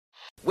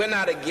We're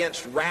not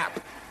against rap.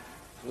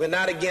 We're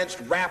not against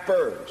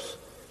rappers.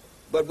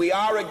 But we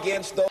are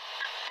against those.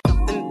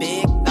 Something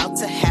big about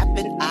to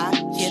happen. I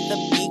hear the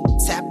beat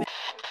tapping.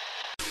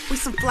 We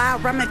some fly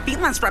rhyming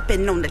felines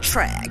rapping on the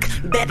track.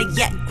 Better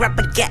yet, grab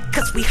a gat,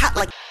 cause we hot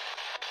like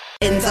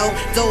Enzo.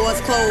 Doors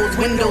closed,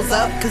 windows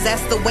up, cause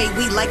that's the way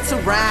we like to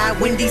ride.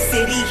 Windy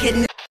City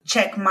hitting.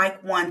 Check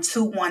mic 1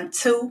 2 1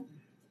 2.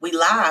 We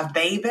live,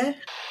 baby.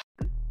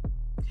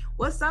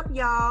 What's up,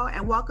 y'all,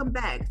 and welcome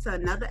back to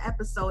another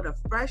episode of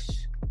Fresh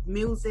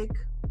Music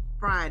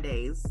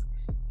Fridays.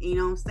 You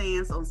know what I'm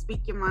saying? So on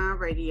Speak Your Mind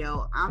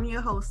Radio, I'm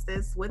your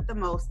hostess with the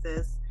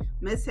mostest,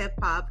 Miss Hip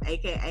Hop,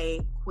 aka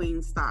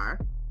Queen Star.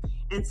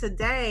 And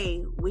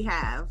today we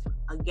have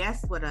a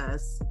guest with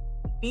us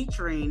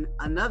featuring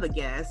another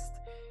guest.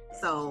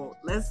 So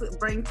let's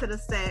bring to the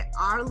set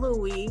R.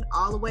 Louie,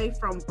 all the way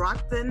from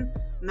Brockton,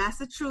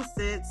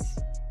 Massachusetts.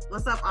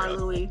 What's up, R.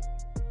 Louie?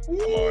 I'm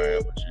all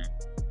right with you.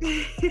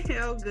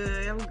 I'm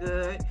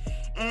good.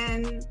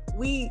 And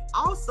we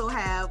also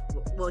have,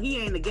 well, he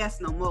ain't a guest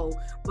no more,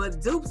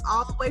 but Dupes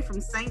all the way from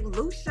St.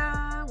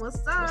 Lucia.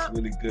 What's up?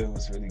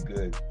 What's really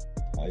good?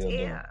 How y'all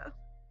doing?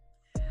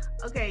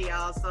 Okay,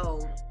 y'all.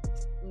 So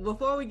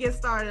before we get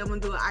started, I'm going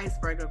to do an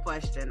icebreaker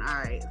question. All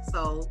right.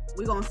 So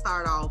we're going to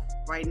start off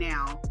right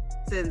now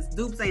since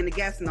Dupes ain't a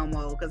guest no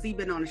more because he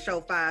been on the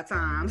show 5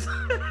 times.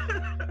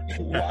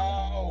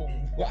 Wow.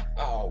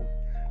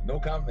 No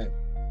comment.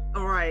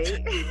 All right.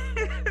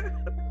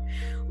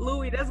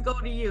 Louie, let's go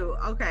to you.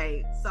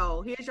 Okay,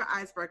 so here's your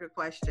icebreaker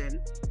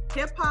question.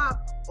 Hip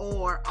hop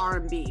or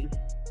R&B?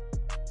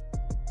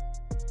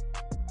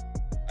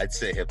 I'd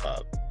say hip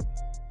hop.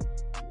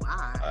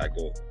 Why? I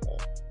go.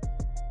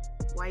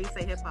 Why you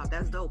say hip hop?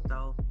 That's dope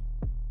though.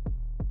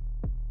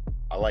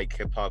 I like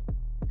hip hop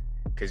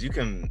because you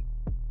can.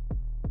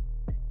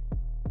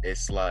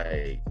 It's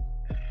like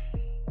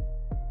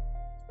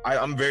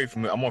I'm very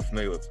familiar. I'm more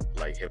familiar with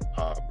like hip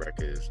hop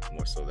records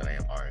more so than I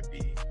am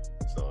R&B.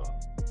 So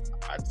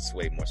I'd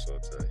sway more so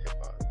to hip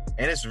hop.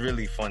 And it's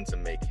really fun to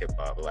make hip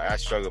hop. Like I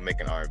struggle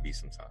making R&B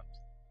sometimes.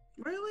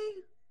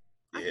 Really?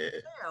 Yeah.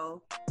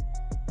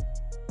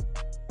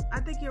 I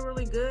think you're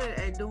really good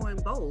at doing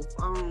both.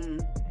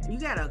 You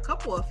got a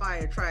couple of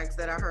fire tracks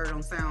that I heard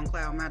on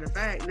SoundCloud. Matter of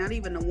fact, not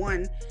even the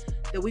one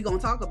that we're gonna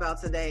talk about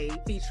today,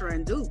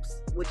 featuring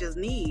Dupes, which is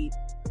Need.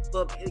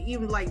 But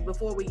even like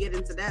before we get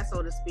into that,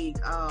 so to speak,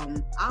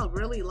 I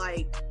really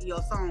like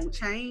your song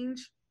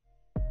Change,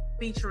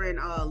 featuring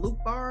Luke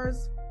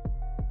Bars.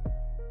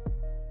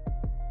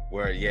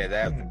 Where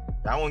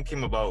that one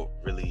came about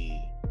really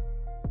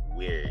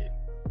weird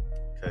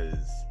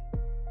because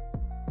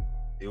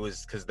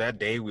that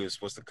day we were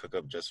supposed to cook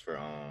up just for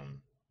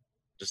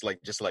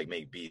just like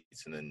make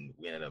beats, and then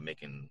we ended up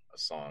making a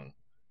song,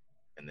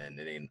 and then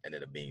it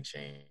ended up being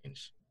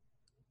changed.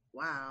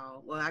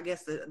 Wow. Well, I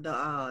guess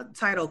the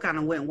title kind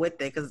of went with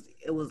it because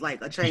it was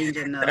like a change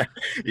in the,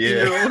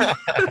 yeah. You know?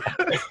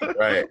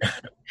 Right.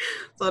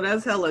 So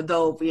that's hella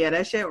dope. Yeah,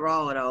 that shit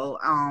raw though.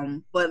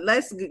 But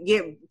let's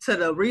get to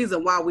the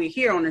reason why we're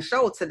here on the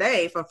show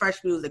today for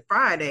Fresh Music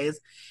Fridays.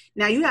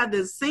 Now you have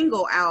this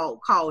single out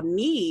called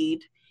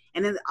Need,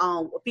 and it's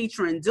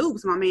featuring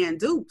Dupes, my man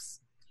Dupes.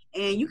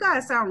 And you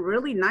guys sound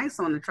really nice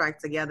on the track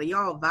together.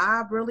 Y'all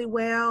vibe really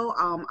well.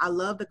 I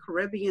love the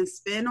Caribbean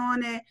spin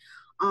on it.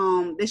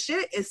 The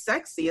shit is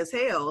sexy as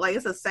hell. Like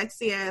it's a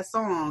sexy ass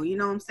song, you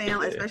know what I'm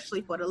saying? Yeah.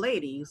 Especially for the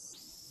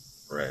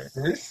ladies. Right.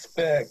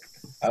 Respect.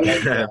 I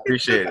like that.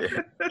 Appreciate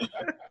it.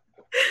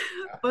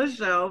 For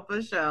sure.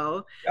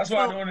 That's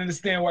why I don't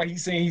understand why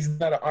he's saying he's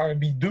not an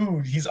R&B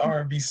dude. He's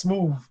R&B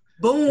smooth.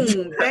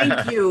 Boom.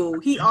 Thank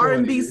you. He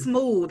R&B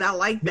smooth. I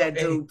like that,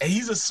 dude. And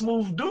he's a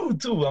smooth dude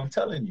too, I'm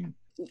telling you.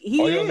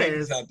 He All is. your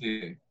ladies out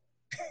there.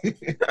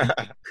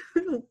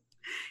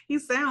 He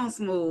sounds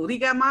smooth. He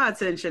got my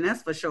attention,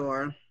 that's for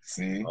sure.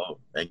 See? Oh,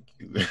 thank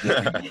you.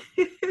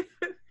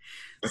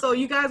 So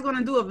you guys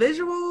gonna do a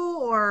visual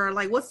or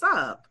like what's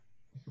up?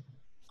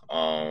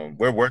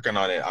 We're working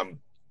on it.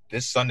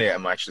 This Sunday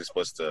I'm actually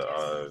supposed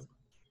to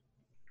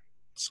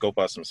scope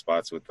out some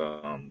spots with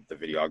the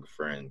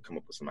videographer and come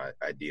up with some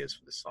ideas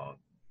for the song.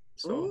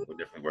 So Ooh. We're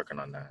definitely working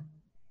on that.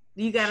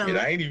 You gotta. Shit,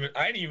 I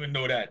didn't even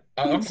know that.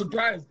 I'm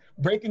surprised.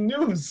 Breaking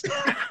news.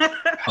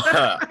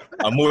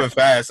 I'm moving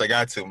fast. I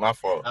got to. My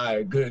fault. All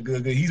right,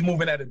 good. He's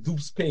moving at a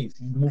Dupe's pace.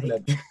 He's moving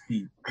at Dupe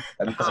speed.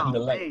 At the speed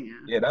of light.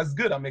 Man. Yeah, that's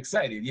good. I'm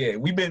excited. Yeah,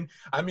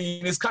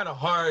 it's kind of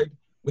hard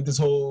with this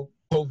whole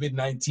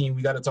COVID-19.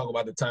 We got to talk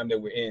about the time that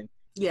we're in.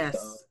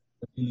 Yes.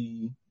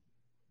 Really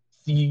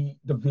see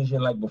the vision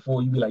like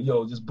before. You be like,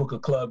 yo, just book a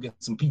club, get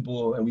some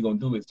people, and we're going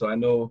to do it. So I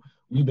know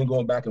we've been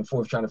going back and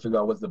forth trying to figure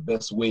out what's the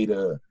best way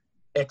to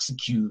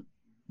execute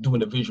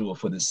doing the visual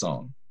for this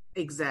song.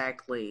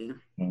 Exactly.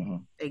 Mm-hmm.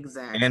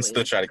 Exactly. And then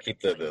still try to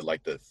keep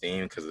the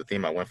theme, because the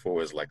theme I went for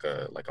was like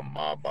a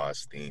mob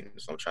boss theme.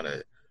 So I'm trying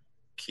to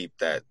keep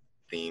that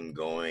theme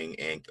going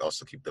and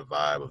also keep the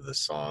vibe of the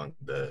song,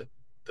 the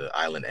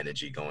island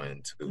energy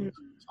going too. Mm-hmm.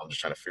 So I'm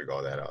just trying to figure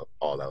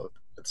all out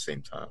at the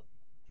same time.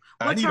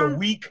 I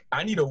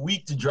need a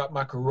week to drop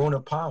my Corona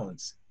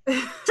pounds.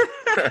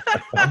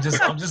 I'm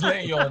just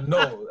letting y'all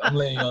know. I'm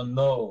letting y'all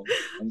know.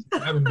 I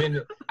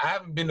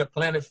haven't been to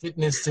Planet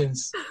Fitness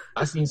since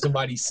I seen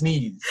somebody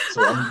sneeze.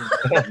 So I'm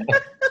just.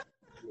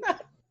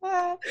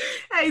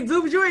 Hey,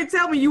 dude, you ain't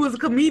tell me you was a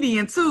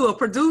comedian too, a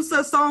producer,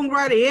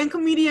 songwriter, and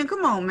comedian.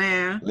 Come on,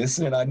 man.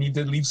 Listen, I need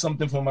to leave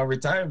something for my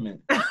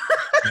retirement. You know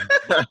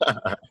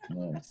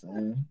what I'm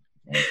saying?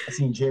 I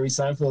seen Jerry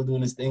Seinfeld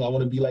doing this thing. I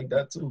want to be like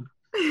that too.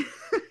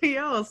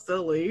 Y'all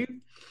silly.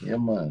 Yeah,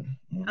 man.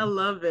 I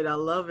love it.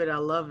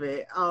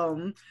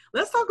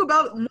 Let's talk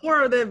about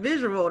more of that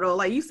visual though.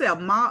 Like you said,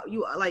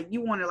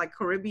 you wanted like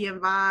Caribbean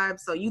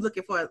vibes. So you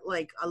looking for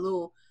like a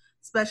little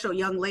special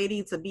young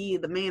lady to be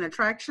the main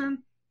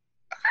attraction?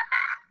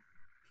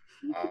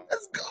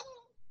 Let's go.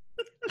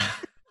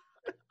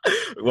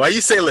 Why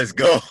you say let's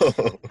go?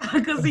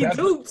 Because he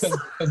dupes.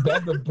 Because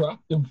that's the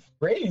Brockton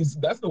phrase.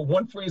 That's the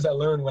one phrase I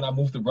learned when I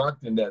moved to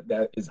Brockton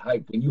that is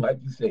hype. When you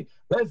hype, you say,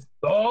 let's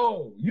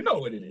go. You know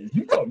what it is.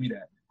 You told me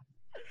that.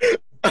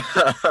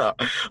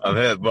 I'm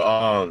head,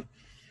 but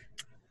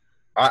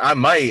I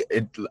might.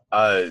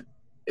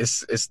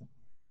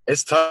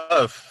 It's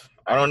tough.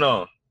 I don't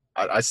know.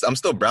 I'm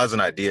still browsing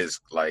ideas,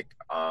 like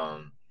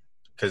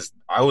because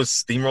I was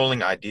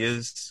steamrolling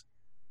ideas.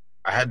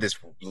 I had this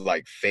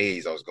like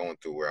phase I was going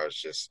through where I was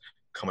just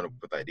coming up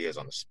with ideas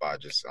on the spot,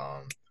 just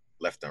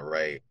left and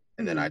right,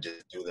 and then I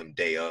just do them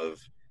day of,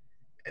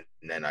 and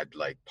then I'd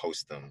like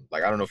post them.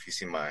 Like I don't know if you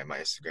see my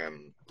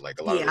Instagram, like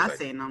a lot of those I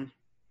seen them.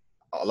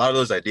 A lot of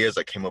those ideas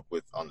I came up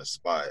with on the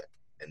spot,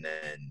 and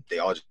then they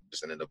all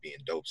just ended up being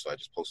dope. So I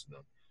just posted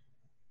them.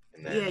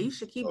 And then, you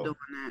should keep doing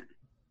that.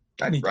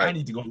 I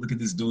need to go look at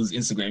this dude's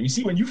Instagram. You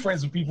see, when you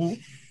friends with people,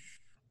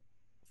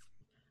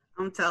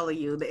 I'm telling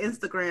you, the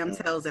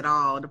Instagram tells it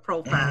all. The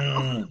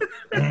profile.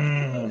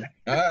 All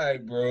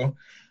right, bro.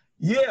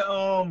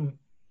 Yeah,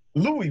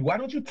 Louis, why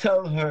don't you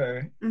tell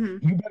her? You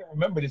better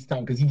remember this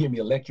time because he gave me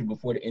a lecture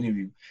before the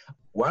interview.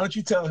 Why don't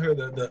you tell her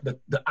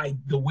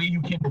the way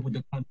you came up with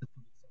the concept of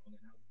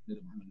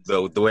the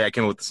song? The way I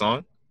came up with the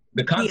song?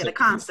 The concept. Yeah, the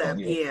concept.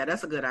 Yeah,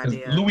 that's a good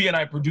idea. Louis and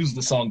I produced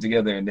the song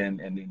together, and then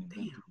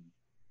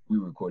we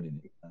recorded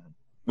it.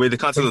 Wait, the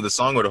concept of the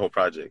song or the whole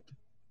project?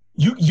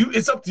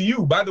 It's up to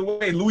you. By the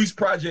way, Louis'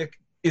 project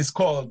is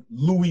called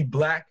Louis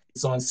Black.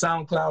 It's on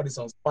SoundCloud. It's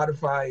on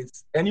Spotify.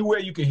 It's anywhere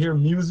you can hear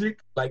music.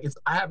 Like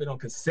I have it on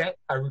cassette.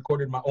 I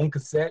recorded my own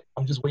cassette.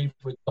 I'm just waiting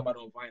for it to come out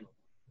on vinyl.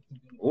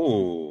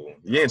 Ooh,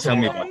 you didn't tell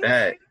me about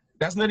that.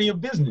 That's none of your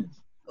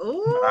business.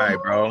 Ooh. All right,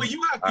 bro. Well,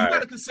 you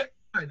got a cassette.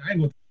 I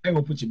ain't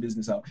gonna put your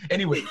business out.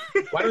 Anyway,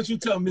 why don't you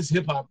tell Miss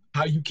Hip Hop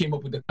how you came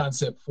up with the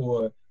concept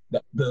for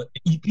the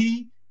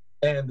EP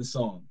and the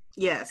song?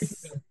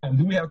 Yes.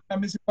 Do we have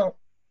time, Miss Hip Hop?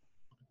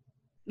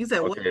 You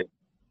said what?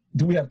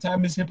 Do we have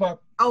time, Miss Hip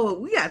Hop? Oh,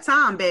 we got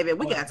time, baby.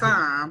 We got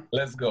time.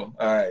 Let's go.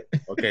 All right.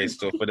 Okay,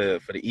 so for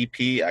the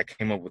EP, I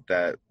came up with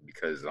that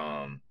because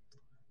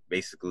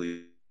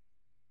basically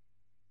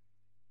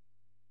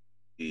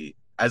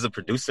as a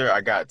producer,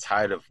 I got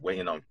tired of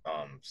waiting on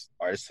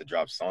artists to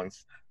drop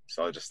songs.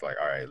 So I was just like,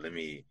 all right, let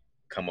me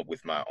come up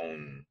with my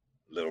own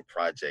little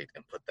project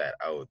and put that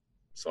out.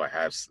 So I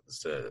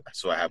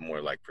have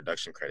more like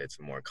production credits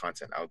and more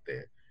content out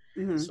there.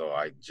 So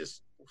I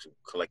just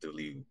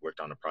collectively worked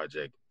on a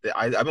project.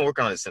 I've been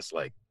working on it since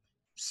like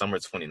summer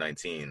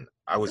 2019.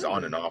 I was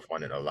on and off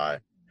on it a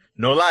lot.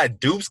 No lie,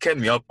 Dupes kept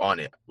me up on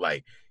it.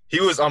 Like he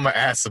was on my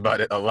ass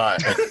about it a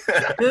lot.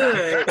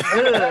 Good.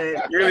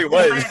 He really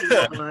was.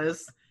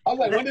 I was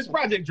like, when this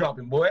project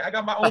dropping, boy? I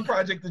got my own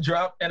project to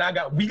drop, and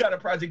we got a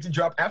project to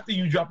drop after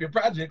you drop your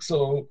project.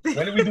 So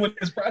when are we doing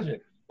this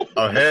project?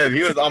 Oh, hell,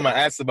 he was on my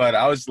ass about it.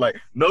 I was like,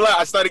 no lie,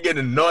 I started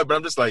getting annoyed, but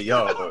I'm just like,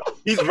 yo,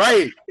 he's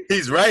right.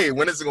 He's right.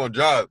 When is it gonna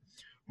drop?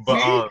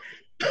 But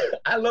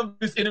I love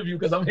this interview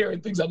because I'm hearing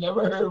things I've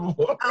never heard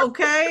before.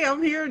 Okay,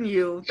 I'm hearing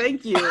you.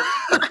 Thank you.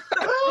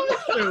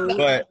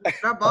 But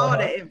drop all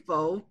the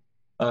info.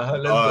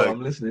 Let's go.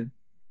 I'm listening.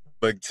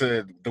 But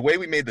the way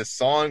we made the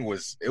song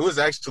was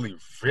actually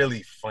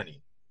really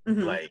funny.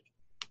 Like,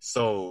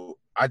 so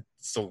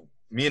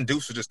me and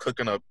Deuce were just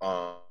cooking up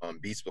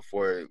beats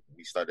before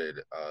we started.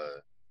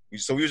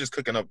 So we were just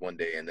cooking up one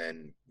day, and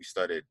then we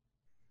started.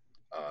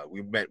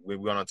 We went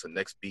on to the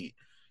next beat,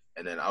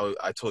 and then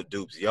I told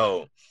Dupes,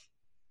 yo,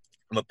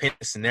 I'm gonna paint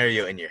a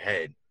scenario in your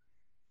head.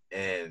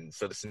 And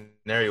so the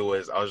scenario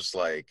was, I was just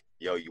like,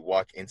 yo, you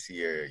walk into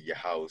your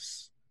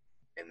house,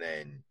 and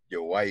then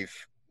your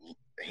wife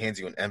hands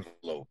you an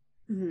envelope,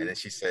 and then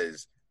she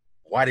says,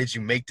 why did you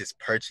make this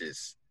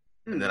purchase?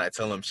 And then I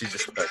tell him, she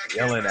just starts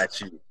yelling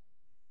at you,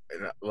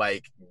 and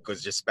like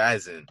goes just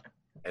spazzing,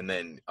 and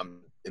then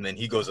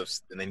he goes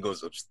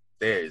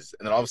upstairs,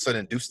 and then all of a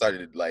sudden Duke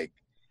started like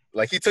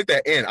he took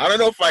that in. I don't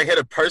know if I hit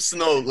a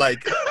personal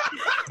like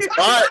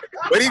spot,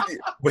 but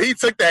he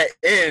took that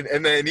in,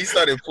 and then he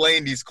started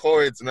playing these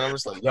chords, and I'm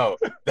just like, yo,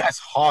 that's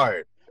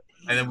hard.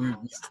 And then we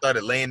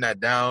started laying that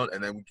down,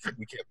 and then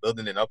we kept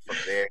building it up from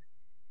there.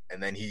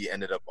 And then he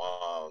ended up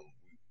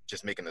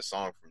just making a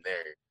song from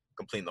there,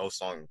 completing the whole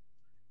song.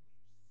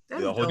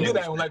 You did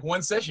that in like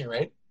one session,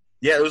 right?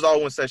 Yeah, it was all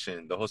one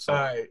session, the whole song.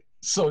 All right.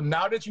 So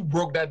now that you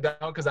broke that down,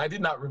 because I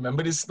did not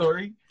remember this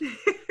story,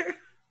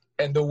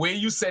 and the way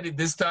you said it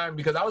this time,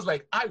 because I was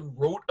like, I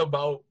wrote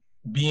about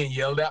being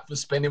yelled at for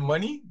spending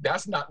money.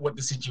 That's not what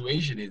the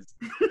situation is.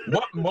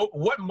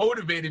 What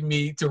motivated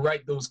me to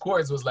write those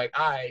chords was like,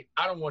 I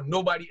don't want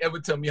nobody ever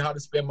tell me how to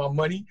spend my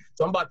money,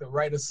 so I'm about to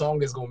write a song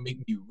that's gonna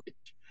make me rich.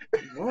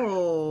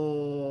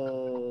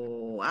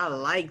 Whoa, I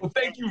like Well,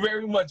 thank you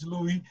very much,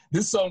 Louis.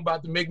 This song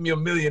about to make me a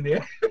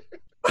millionaire.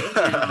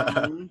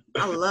 Damn,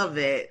 I love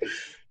it.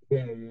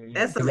 Yeah.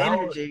 That's some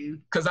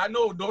energy. Because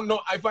don't know,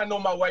 if I know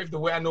my wife the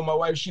way I know my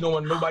wife, she don't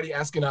want nobody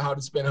asking her how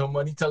to spend her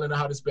money, telling her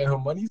how to spend her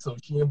money, so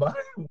she ain't about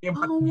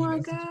Oh my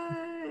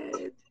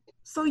God.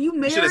 So you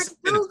married?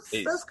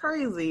 That's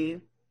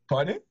crazy.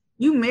 Pardon?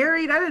 You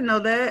married? I didn't know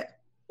that.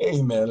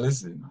 Hey man,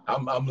 listen.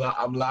 I'm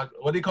locked.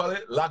 What do you call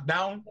it? Locked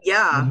down?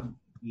 Yeah. Mm-hmm.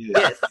 Yeah.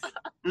 Yes.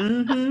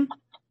 Mm-hmm.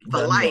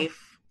 For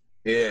life.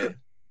 Yeah.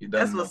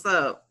 That's what's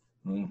up.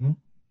 Mm-hmm.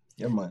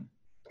 Yeah, man.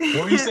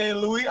 What were you saying,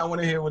 Louis? I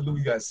want to hear what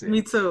Louis got to say.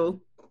 Me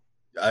too.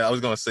 I was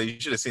gonna say you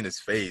should have seen his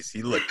face.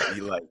 He looked at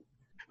me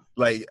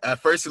like at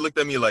first he looked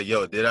at me like,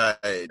 yo, did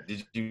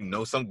you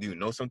know something? Do you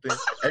know something?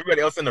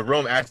 Everybody else in the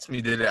room asked me,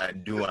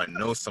 do I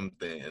know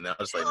something? And I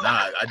was like,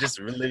 nah, I just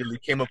literally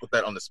came up with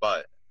that on the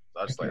spot.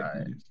 So I was like, all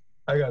right.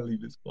 I gotta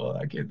leave this call.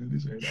 I can't do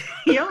this right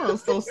now. Y'all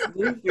so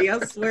goofy. I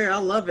swear, I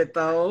love it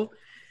though.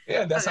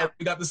 Yeah, that's how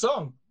we got the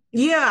song.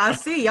 Yeah, I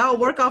see. Y'all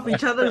work off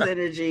each other's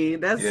energy.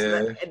 And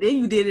then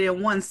you did it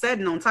in one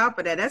setting. On top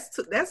of that,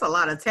 that's a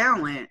lot of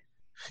talent.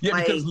 Yeah,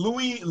 like, because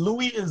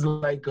Louis is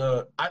like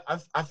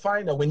I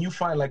find that when you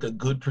find like a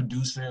good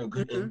producer, a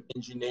good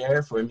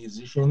engineer for a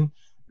musician,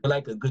 you're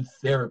like a good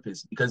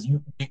therapist, because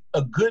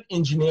a good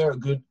engineer,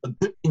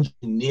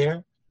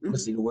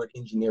 let's say the word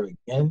engineer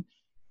again,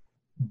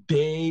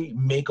 they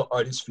make an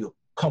artist feel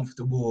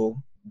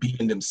comfortable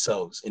being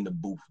themselves in the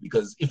booth.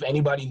 Because if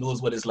anybody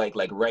knows what it's like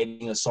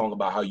writing a song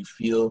about how you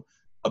feel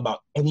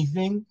about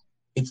anything,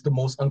 it's the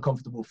most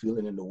uncomfortable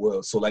feeling in the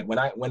world. So like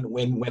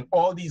when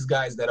all these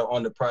guys that are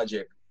on the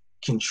project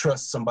can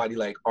trust somebody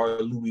like R.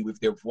 Louis with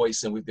their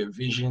voice and with their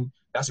vision,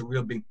 that's a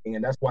real big thing.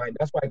 And that's why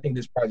I think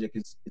this project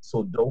is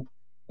so dope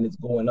and it's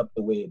going up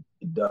the way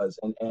it does.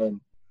 And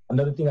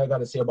another thing I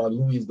gotta say about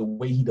Louis is the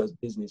way he does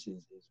business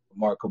is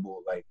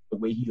remarkable. Like the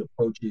way he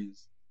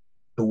approaches,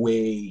 the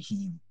way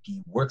he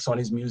works on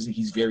his music.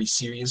 He's very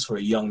serious for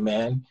a young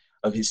man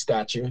of his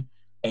stature,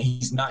 and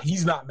he's not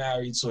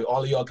married, so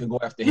all of y'all can go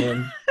after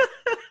him.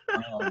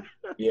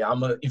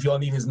 If y'all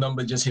need his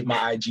number, just hit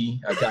my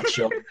IG. I got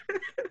you.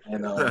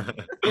 And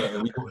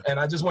and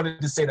I just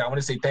wanted to say that. I want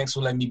to say thanks for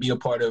letting me be a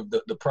part of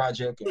the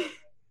project. And,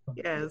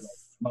 yes.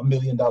 My $1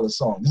 million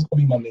song. This is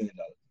gonna be my $1 million.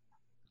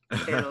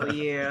 Hell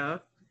yeah.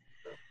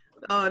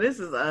 Oh, this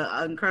is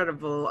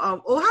incredible.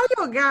 How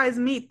y'all guys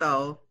meet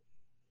though?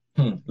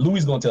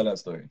 Louis gonna tell that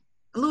story.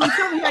 Louis,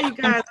 tell me how you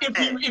guys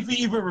if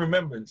he even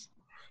remembers.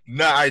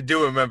 Nah, I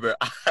do remember.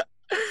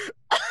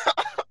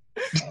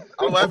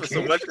 I'm laughing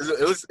so much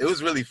because it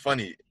was really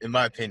funny in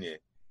my opinion.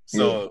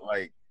 So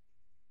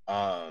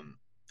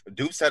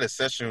Dupes had a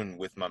session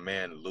with my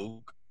man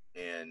Luke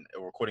and a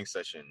recording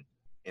session,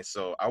 and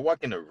so I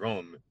walk in the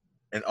room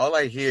and all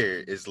I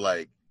hear is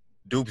like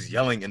Dupes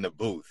yelling in the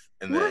booth,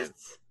 and then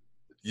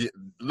he's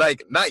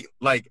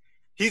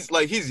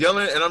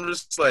yelling, and I'm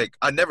just like,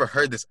 I never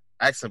heard this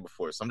accent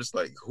before, so I'm just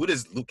like, who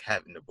does Luke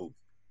have in the booth?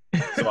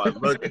 So I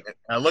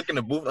look in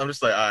the booth, I'm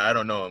just like, I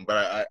don't know him,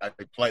 but I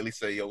politely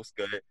say, yo, what's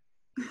good?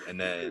 And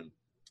then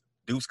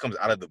Dupes comes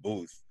out of the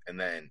booth, and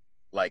then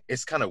like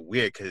it's kind of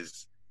weird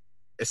because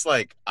it's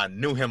like I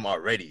knew him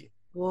already.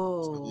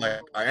 Whoa! So,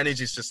 like our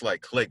energies just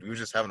like clicked. We were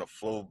just having a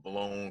full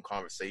blown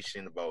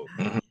conversation about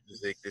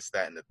music, this,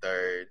 that, and the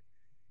third,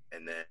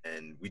 and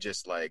then we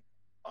just like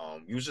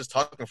we was just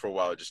talking for a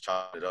while, just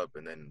chopped it up,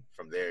 and then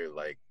from there,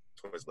 like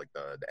towards like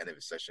the end of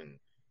the session,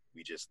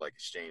 we just like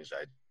exchanged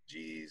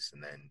IGs,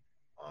 and then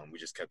we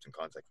just kept in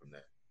contact from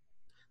there.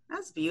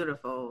 That's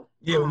beautiful.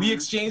 Yeah, we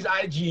exchanged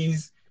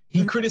IGs.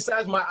 He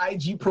criticized my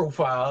IG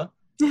profile.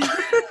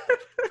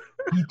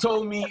 He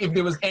told me if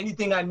there was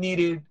anything I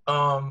needed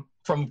from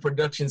a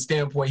production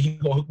standpoint, he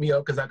gonna hook me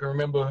up, because I can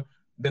remember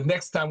the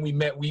next time we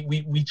met,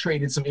 we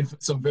traded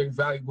some very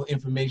valuable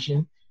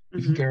information.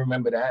 If you can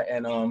remember that.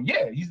 And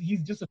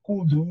he's just a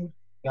cool dude.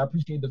 And I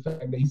appreciate the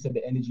fact that he said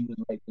the energy was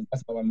right.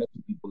 That's how I met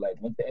with people.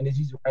 Like once the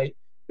energy's right,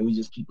 then we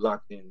just keep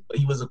locked in. But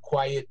he was a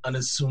quiet,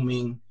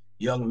 unassuming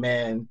young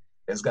man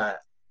that's got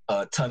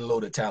a ton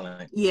load of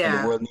talent. Yeah,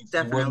 and the world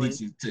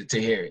needs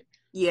to hear it.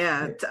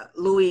 Yeah,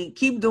 Louis,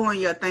 keep doing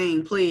your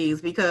thing,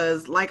 please,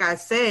 because like I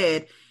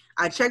said,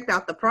 I checked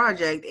out the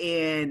project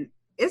and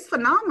it's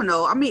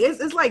phenomenal. I mean,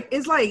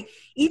 it's like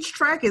each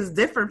track is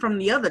different from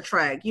the other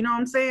track. You know what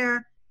I'm saying?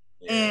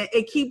 Yeah. And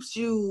it keeps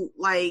you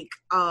like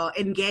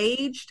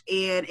engaged,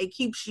 and it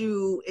keeps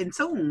you in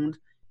tuned.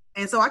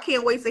 And so I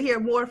can't wait to hear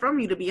more from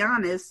you, to be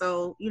honest.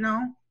 So, you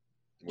know.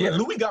 Yeah,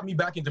 Louis got me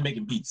back into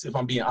making beats, if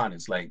I'm being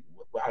honest. Like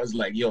I was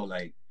like, yo,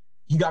 like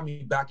he got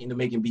me back into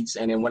making beats.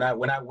 And then when I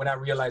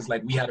realized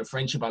like we had a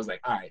friendship, I was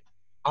like, all right,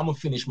 I'm gonna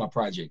finish my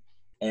project.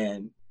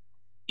 And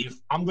if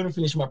I'm gonna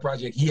finish my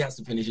project, he has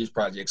to finish his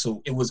project.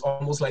 So it was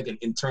almost like an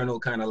internal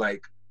kind of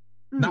like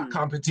not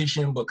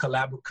competition, but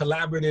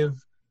collaborative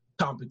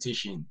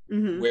competition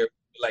where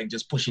like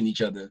just pushing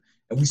each other.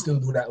 And we still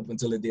do that up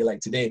until a day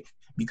like today,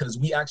 because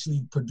we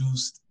actually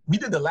we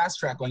did the last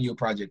track on your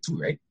project too,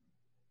 right?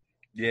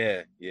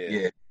 Yeah.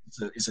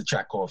 It's a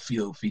track called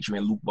Feel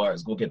featuring Luke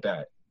Bars. Go get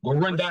that. Go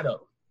run that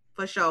up.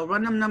 For sure.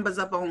 Run them numbers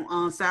up on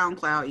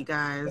SoundCloud, you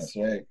guys.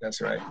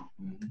 That's right.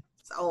 Mm-hmm.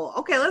 So,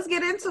 okay, let's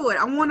get into it.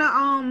 I want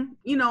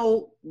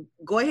to,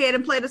 go ahead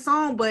and play the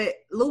song, but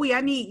Louis,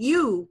 I need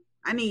you,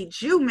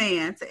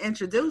 man, to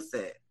introduce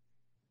it.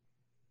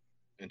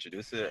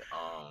 Introduce it?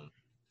 All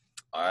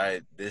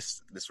right,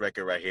 this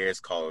record right here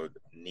is called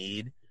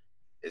Need.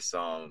 It's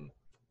the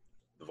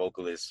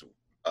vocalist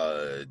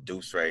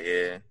Deuce right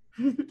here.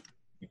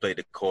 He played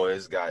the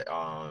chorus, got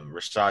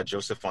Rashad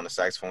Joseph on the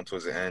saxophone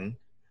towards the end.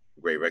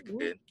 Great record.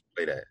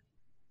 Play that.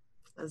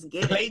 Let's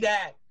get it. Play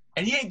that.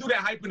 And he ain't do that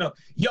hyping up.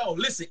 Yo,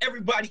 listen,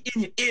 everybody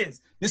in your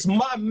ears. This is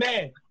my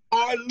man,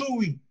 R.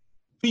 Louis,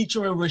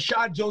 featuring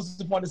Rashad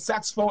Joseph on the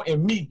saxophone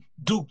and me,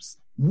 Dupes.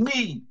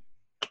 Me.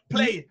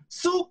 Play it.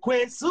 Suque.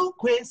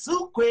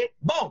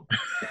 Boom.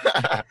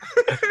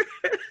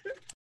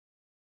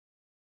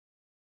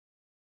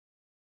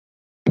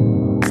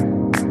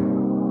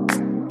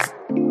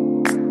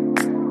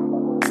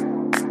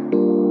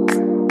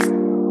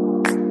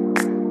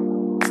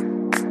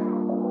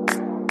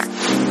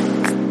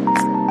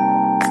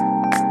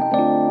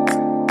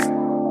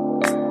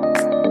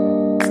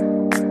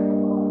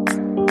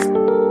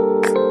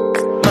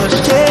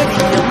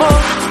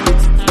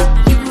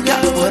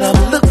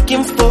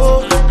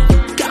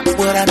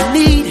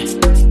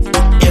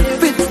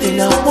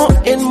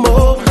 And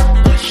more,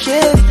 my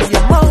shady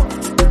more.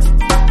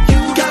 You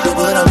got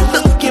what I'm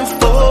looking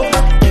for,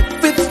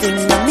 everything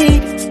I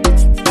need,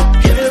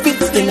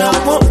 everything I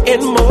want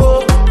and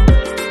more.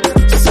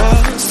 So,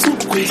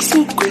 suque,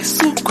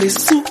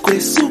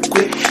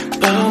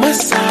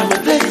 vamos a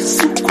mover.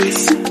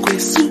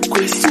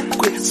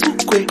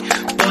 Suque,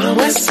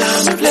 vamos a mover.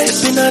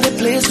 Stepping out the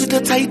place with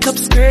a tight up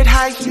skirt,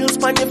 high heels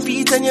on your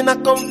feet, and you're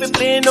not comfy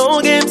playing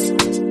no games.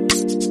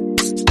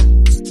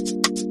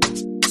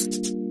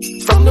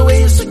 The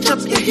way you switch up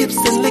your hips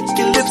and lick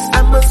your lips,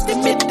 I must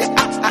admit that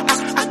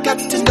I got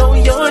to know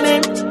your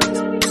name.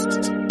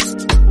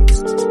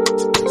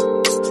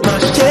 My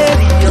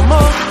shady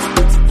amor,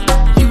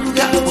 you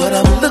got what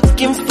I'm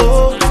looking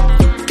for,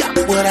 you got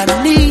what I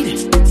need,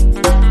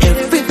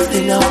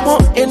 everything I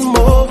want and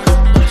more.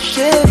 My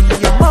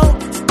shady amor,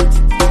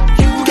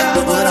 you got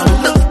what I'm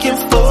looking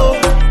for,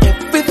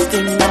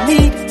 everything I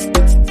need,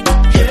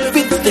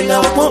 everything I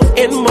want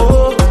and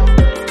more.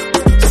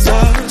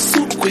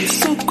 Suque,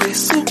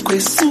 vamos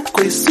a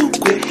mover.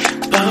 Suque,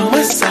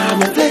 vamos a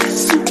mover.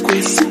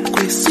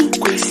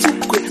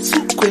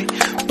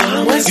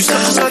 You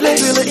such a like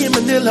thriller in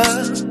Manila.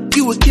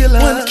 You a killer.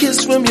 One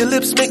kiss from your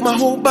lips make my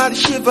whole body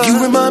shiver.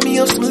 You remind me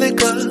of some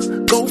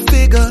liquor. Go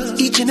figure.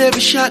 Each and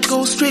every shot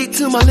goes straight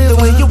to my liver.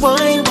 The way you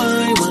whine.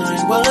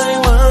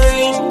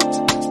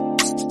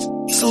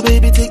 So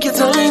baby, take your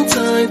time.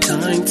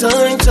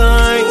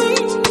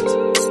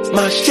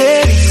 My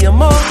shady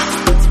amor,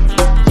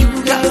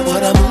 you got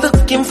what I'm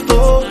looking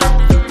for.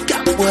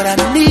 What I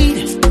need,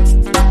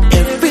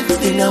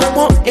 everything I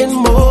want and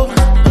more.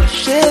 My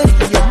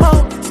shady amor,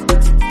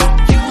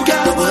 you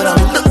got what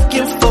I'm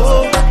looking for,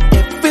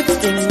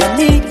 everything I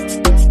need,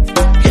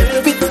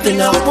 everything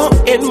I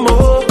want and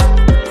more.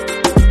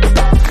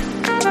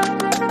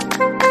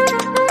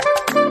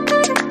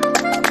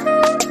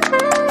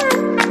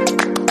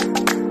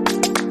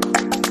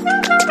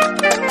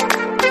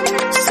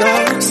 So